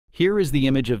Here is the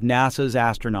image of NASA's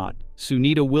astronaut,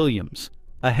 Sunita Williams,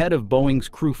 ahead of Boeing's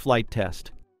crew flight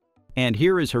test. And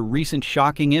here is her recent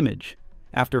shocking image,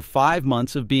 after 5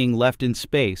 months of being left in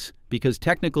space because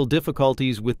technical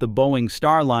difficulties with the Boeing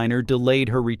Starliner delayed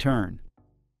her return.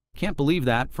 Can't believe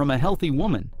that from a healthy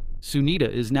woman.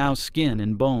 Sunita is now skin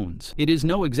and bones. It is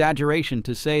no exaggeration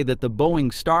to say that the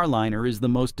Boeing Starliner is the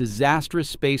most disastrous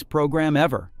space program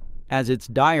ever, as its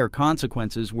dire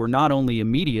consequences were not only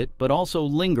immediate but also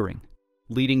lingering,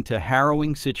 leading to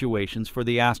harrowing situations for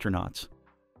the astronauts.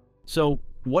 So,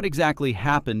 what exactly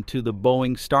happened to the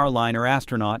Boeing Starliner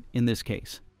astronaut in this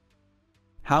case?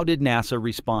 How did NASA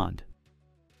respond?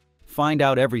 Find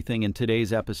out everything in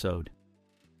today's episode.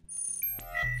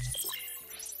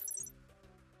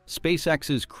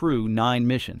 SpaceX's Crew 9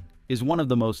 mission is one of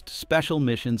the most special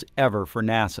missions ever for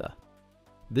NASA.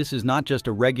 This is not just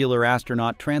a regular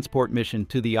astronaut transport mission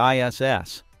to the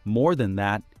ISS. More than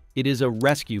that, it is a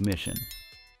rescue mission.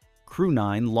 Crew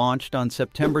 9 launched on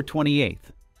September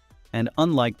 28th, and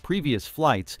unlike previous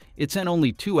flights, it sent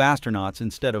only 2 astronauts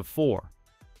instead of 4.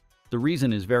 The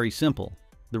reason is very simple.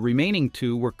 The remaining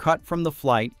 2 were cut from the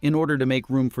flight in order to make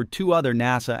room for 2 other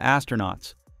NASA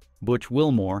astronauts, Butch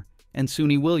Wilmore and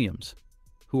Sunita Williams,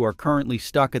 who are currently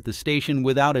stuck at the station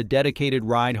without a dedicated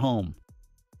ride home.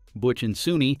 Butch and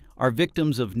Sunita are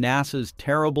victims of NASA's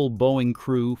terrible Boeing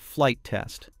crew flight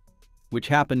test, which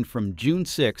happened from June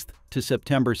 6th to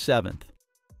September 7th.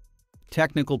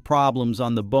 Technical problems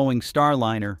on the Boeing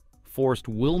Starliner forced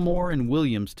Wilmore and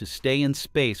Williams to stay in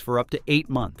space for up to 8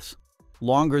 months,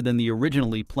 longer than the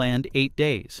originally planned 8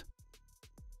 days.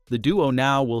 The duo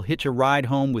now will hitch a ride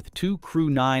home with 2 Crew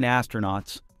 9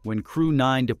 astronauts when Crew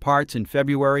 9 departs in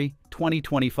February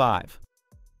 2025.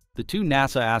 The 2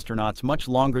 NASA astronauts' much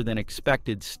longer than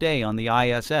expected stay on the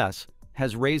ISS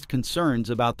has raised concerns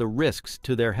about the risks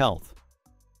to their health.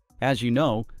 As you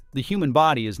know, the human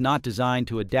body is not designed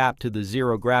to adapt to the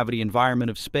zero-gravity environment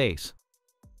of space.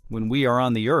 When we are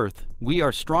on the Earth, we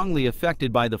are strongly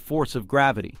affected by the force of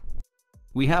gravity.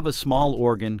 We have a small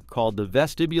organ called the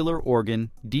vestibular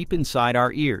organ deep inside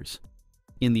our ears,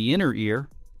 in the inner ear,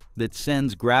 that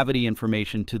sends gravity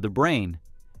information to the brain,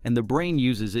 and the brain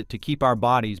uses it to keep our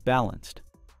bodies balanced.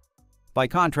 By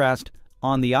contrast,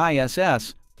 on the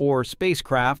ISS, or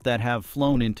spacecraft that have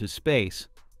flown into space,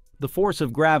 the force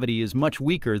of gravity is much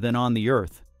weaker than on the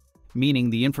Earth,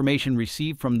 meaning the information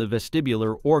received from the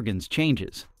vestibular organs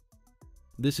changes.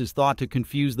 This is thought to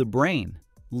confuse the brain,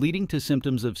 leading to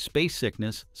symptoms of space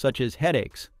sickness such as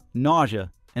headaches,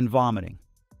 nausea, and vomiting.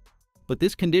 But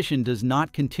this condition does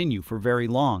not continue for very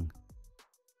long.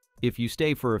 If you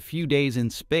stay for a few days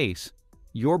in space,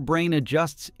 your brain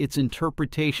adjusts its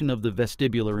interpretation of the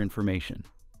vestibular information,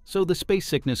 so the space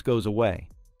sickness goes away.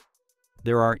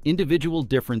 There are individual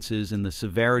differences in the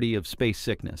severity of space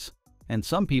sickness, and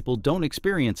some people don't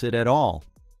experience it at all.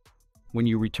 When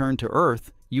you return to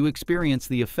Earth, you experience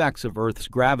the effects of Earth's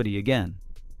gravity again,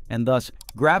 and thus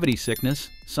gravity sickness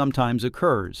sometimes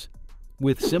occurs,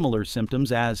 with similar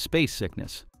symptoms as space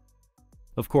sickness.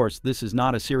 Of course, this is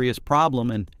not a serious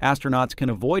problem, and astronauts can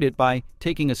avoid it by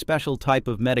taking a special type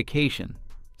of medication,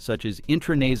 such as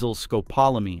intranasal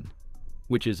scopolamine,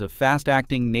 which is a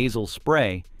fast-acting nasal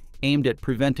spray aimed at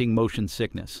preventing motion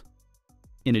sickness.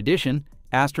 In addition,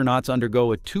 astronauts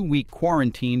undergo a 2-week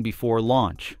quarantine before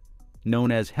launch,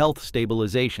 known as health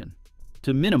stabilization,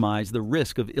 to minimize the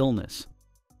risk of illness.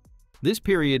 This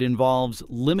period involves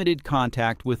limited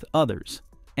contact with others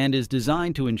and is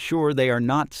designed to ensure they are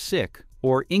not sick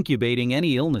or incubating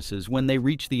any illnesses when they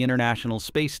reach the International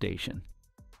Space Station.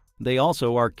 They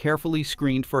also are carefully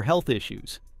screened for health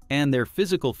issues, and their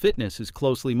physical fitness is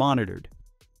closely monitored.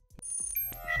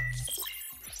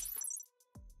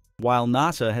 While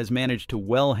NASA has managed to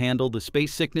well handle the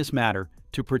space sickness matter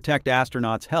to protect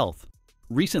astronauts' health,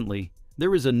 recently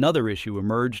there is another issue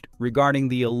emerged regarding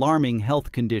the alarming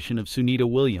health condition of Sunita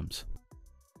Williams.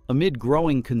 Amid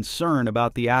growing concern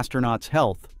about the astronaut's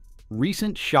health,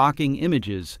 recent shocking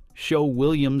images show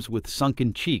Williams with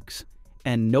sunken cheeks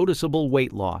and noticeable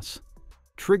weight loss,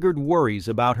 triggered worries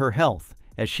about her health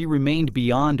as she remained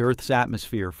beyond Earth's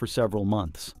atmosphere for several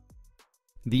months.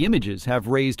 The images have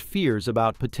raised fears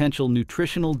about potential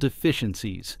nutritional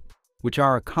deficiencies, which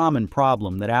are a common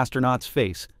problem that astronauts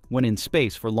face when in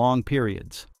space for long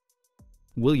periods.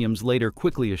 Williams later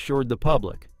quickly assured the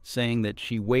public, saying that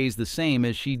she weighs the same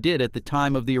as she did at the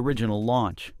time of the original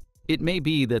launch. It may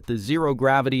be that the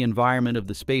zero-gravity environment of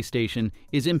the space station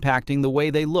is impacting the way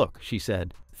they look, she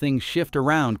said. Things shift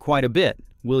around quite a bit,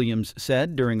 Williams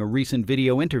said during a recent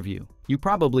video interview. You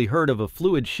probably heard of a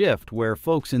fluid shift where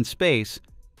folks in space,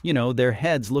 their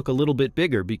heads look a little bit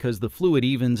bigger because the fluid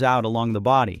evens out along the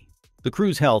body. The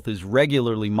crew's health is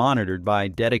regularly monitored by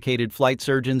dedicated flight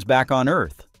surgeons back on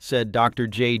Earth, said Dr.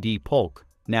 J.D. Polk,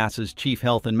 NASA's chief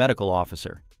health and medical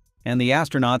officer. And the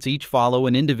astronauts each follow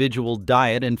an individual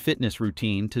diet and fitness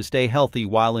routine to stay healthy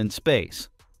while in space,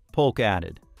 Polk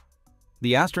added.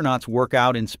 The astronauts work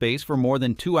out in space for more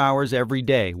than 2 hours every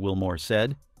day, Wilmore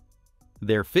said.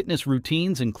 Their fitness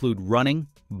routines include running,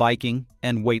 biking,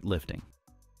 and weightlifting.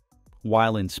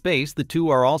 While in space, the two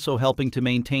are also helping to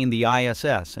maintain the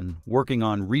ISS and working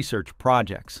on research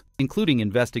projects, including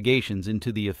investigations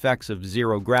into the effects of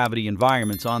zero-gravity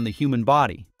environments on the human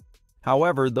body.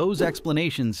 However, those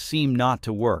explanations seem not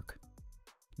to work.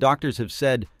 Doctors have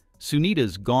said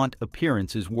Sunita's gaunt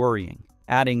appearance is worrying,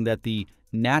 adding that the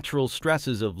natural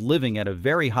stresses of living at a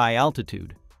very high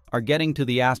altitude are getting to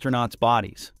the astronauts'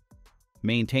 bodies.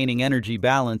 Maintaining energy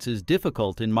balance is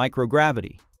difficult in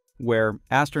microgravity, where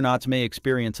astronauts may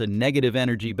experience a negative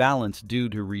energy balance due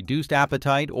to reduced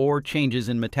appetite or changes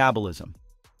in metabolism.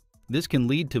 This can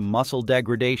lead to muscle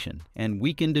degradation and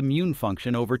weakened immune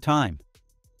function over time.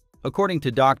 According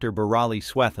to Dr. Barali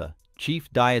Swetha,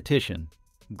 chief dietitian,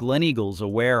 Gleneagles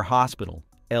Aware Hospital,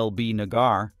 LB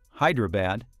Nagar,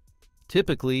 Hyderabad,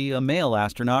 typically a male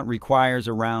astronaut requires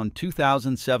around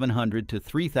 2,700 to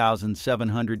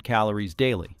 3,700 calories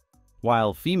daily,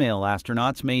 while female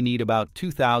astronauts may need about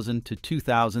 2,000 to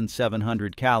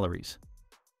 2,700 calories.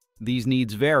 These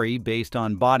needs vary based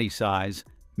on body size,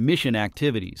 mission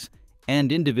activities,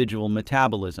 and individual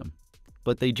metabolism,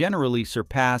 but they generally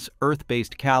surpass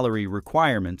Earth-based calorie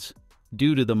requirements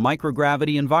due to the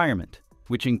microgravity environment,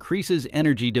 which increases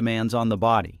energy demands on the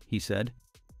body, he said.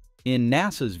 In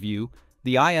NASA's view,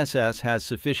 the ISS has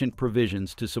sufficient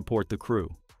provisions to support the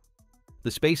crew. The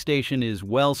space station is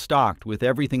well stocked with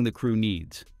everything the crew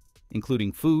needs,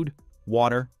 including food,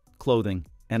 water, clothing,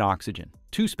 and oxygen.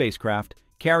 2 spacecraft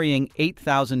carrying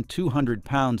 8,200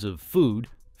 pounds of food,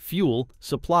 fuel,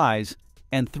 supplies,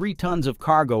 and 3 tons of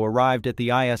cargo arrived at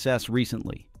the ISS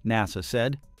recently, NASA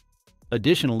said.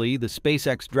 Additionally, the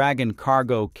SpaceX Dragon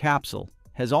cargo capsule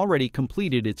has already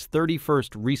completed its 31st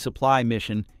resupply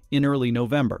mission in early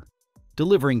November,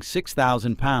 delivering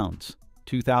 6,000 pounds,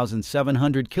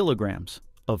 2,700 kilograms,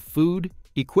 of food,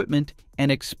 equipment,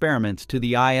 and experiments to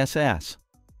the ISS.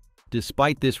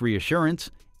 Despite this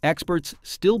reassurance, experts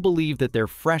still believe that their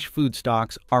fresh food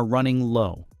stocks are running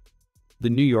low.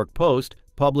 The New York Post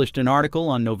published an article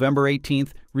on November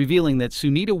 18th revealing that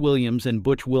Sunita Williams and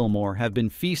Butch Wilmore have been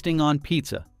feasting on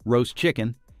pizza, roast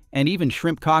chicken, and even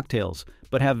shrimp cocktails,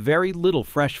 but have very little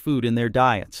fresh food in their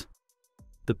diets.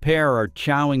 The pair are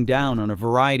chowing down on a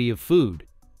variety of food,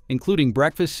 including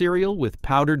breakfast cereal with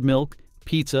powdered milk,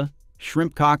 pizza,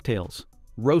 shrimp cocktails,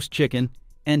 roast chicken,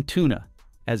 and tuna,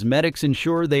 as medics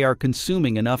ensure they are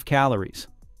consuming enough calories.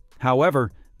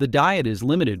 However, the diet is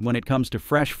limited when it comes to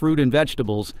fresh fruit and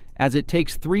vegetables, as it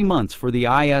takes 3 months for the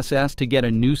ISS to get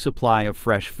a new supply of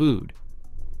fresh food.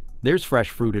 There's fresh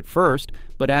fruit at first,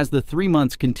 but as the 3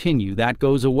 months continue, that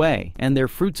goes away, and their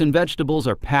fruits and vegetables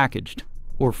are packaged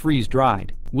or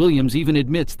freeze-dried. Williams even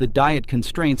admits the diet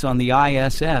constraints on the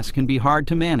ISS can be hard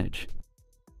to manage.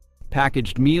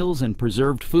 Packaged meals and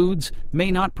preserved foods may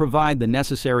not provide the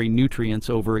necessary nutrients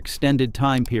over extended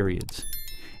time periods.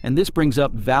 And this brings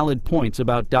up valid points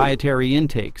about dietary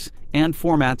intakes and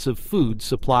formats of food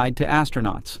supplied to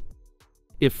astronauts.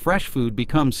 If fresh food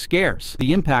becomes scarce,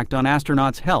 the impact on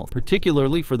astronauts' health,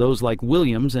 particularly for those like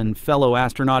Williams and fellow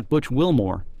astronaut Butch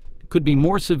Wilmore, could be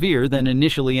more severe than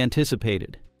initially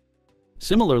anticipated.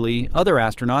 Similarly, other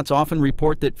astronauts often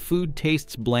report that food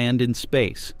tastes bland in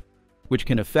space, which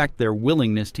can affect their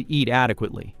willingness to eat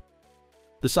adequately.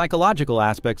 The psychological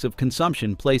aspects of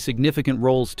consumption play significant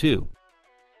roles too.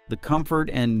 The comfort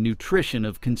and nutrition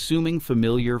of consuming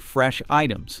familiar, fresh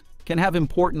items can have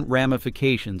important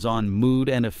ramifications on mood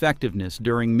and effectiveness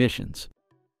during missions.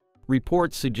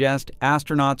 Reports suggest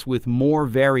astronauts with more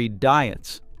varied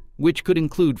diets, which could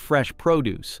include fresh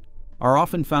produce, are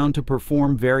often found to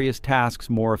perform various tasks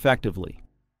more effectively.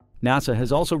 NASA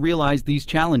has also realized these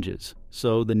challenges,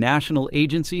 so the national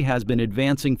agency has been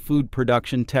advancing food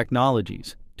production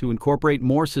technologies to incorporate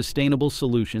more sustainable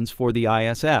solutions for the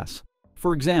ISS.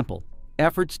 For example,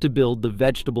 efforts to build the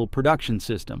vegetable production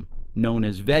system, known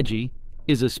as Veggie,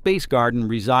 is a space garden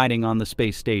residing on the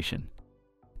space station.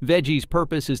 Veggie's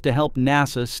purpose is to help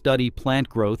NASA study plant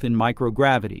growth in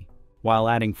microgravity, while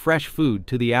adding fresh food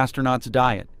to the astronauts'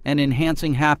 diet and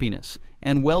enhancing happiness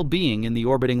and well-being in the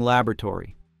orbiting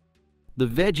laboratory. The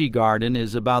Veggie garden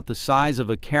is about the size of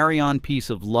a carry-on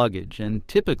piece of luggage and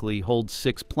typically holds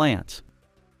 6 plants.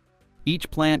 Each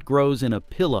plant grows in a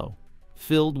pillow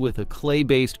filled with a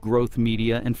clay-based growth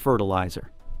media and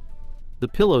fertilizer. The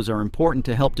pillows are important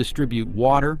to help distribute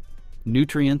water,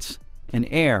 nutrients, and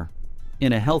air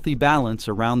in a healthy balance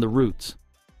around the roots.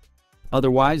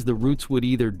 Otherwise, the roots would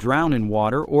either drown in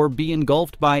water or be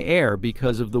engulfed by air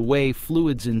because of the way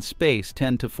fluids in space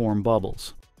tend to form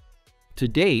bubbles. To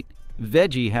date,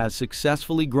 Veggie has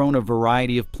successfully grown a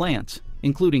variety of plants,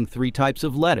 including 3 types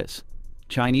of lettuce: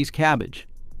 Chinese cabbage,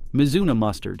 Mizuna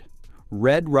mustard,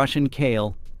 red Russian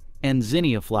kale, and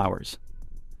zinnia flowers.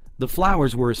 The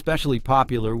flowers were especially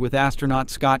popular with astronaut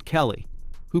Scott Kelly,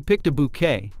 who picked a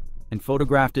bouquet and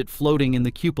photographed it floating in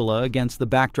the cupola against the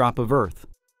backdrop of Earth.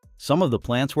 Some of the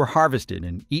plants were harvested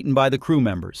and eaten by the crew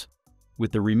members,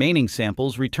 with the remaining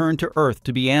samples returned to Earth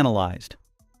to be analyzed.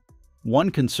 One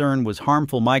concern was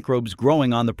harmful microbes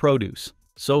growing on the produce.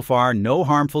 So far, no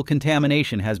harmful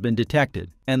contamination has been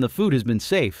detected, and the food has been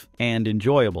safe and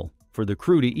enjoyable for the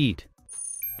crew to eat.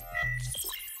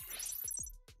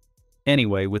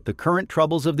 Anyway, with the current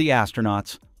troubles of the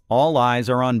astronauts, all eyes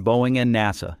are on Boeing and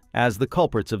NASA as the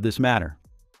culprits of this matter.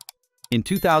 In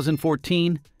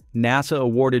 2014, NASA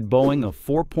awarded Boeing a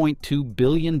 $4.2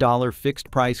 billion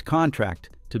fixed-price contract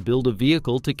to build a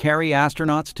vehicle to carry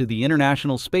astronauts to the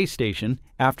International Space Station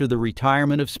after the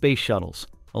retirement of space shuttles,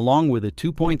 along with a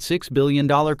 $2.6 billion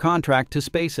contract to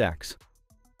SpaceX.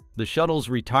 The shuttle's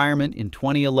retirement in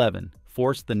 2011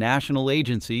 forced the national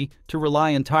agency to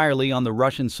rely entirely on the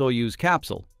Russian Soyuz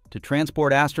capsule to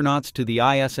transport astronauts to the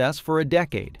ISS for a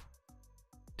decade.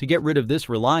 To get rid of this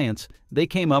reliance, they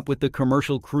came up with the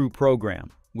Commercial Crew Program,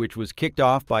 which was kicked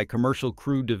off by Commercial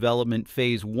Crew Development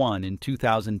Phase 1 in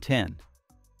 2010.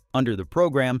 Under the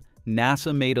program,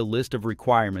 NASA made a list of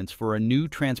requirements for a new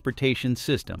transportation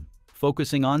system,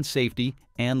 focusing on safety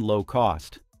and low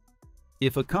cost.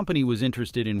 If a company was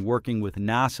interested in working with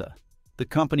NASA, the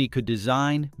company could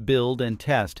design, build, and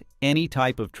test any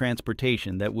type of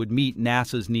transportation that would meet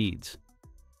NASA's needs.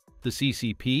 The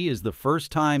CCP is the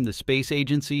first time the space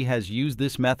agency has used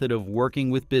this method of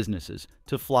working with businesses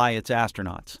to fly its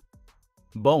astronauts.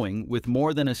 Boeing, with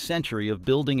more than a century of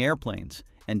building airplanes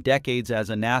and decades as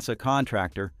a NASA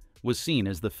contractor, was seen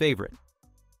as the favorite.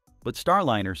 But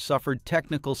Starliner suffered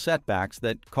technical setbacks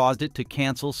that caused it to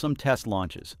cancel some test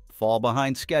launches, fall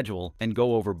behind schedule, and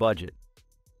go over budget.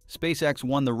 SpaceX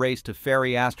won the race to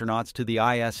ferry astronauts to the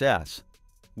ISS,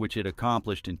 which it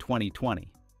accomplished in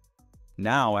 2020.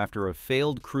 Now, after a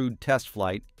failed crewed test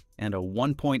flight and a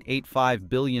 $1.85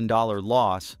 billion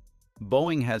loss,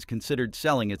 Boeing has considered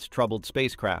selling its troubled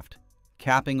spacecraft,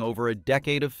 capping over a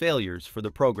decade of failures for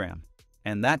the program.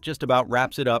 And that just about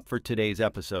wraps it up for today's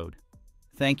episode.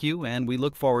 Thank you, and we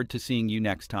look forward to seeing you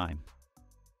next time.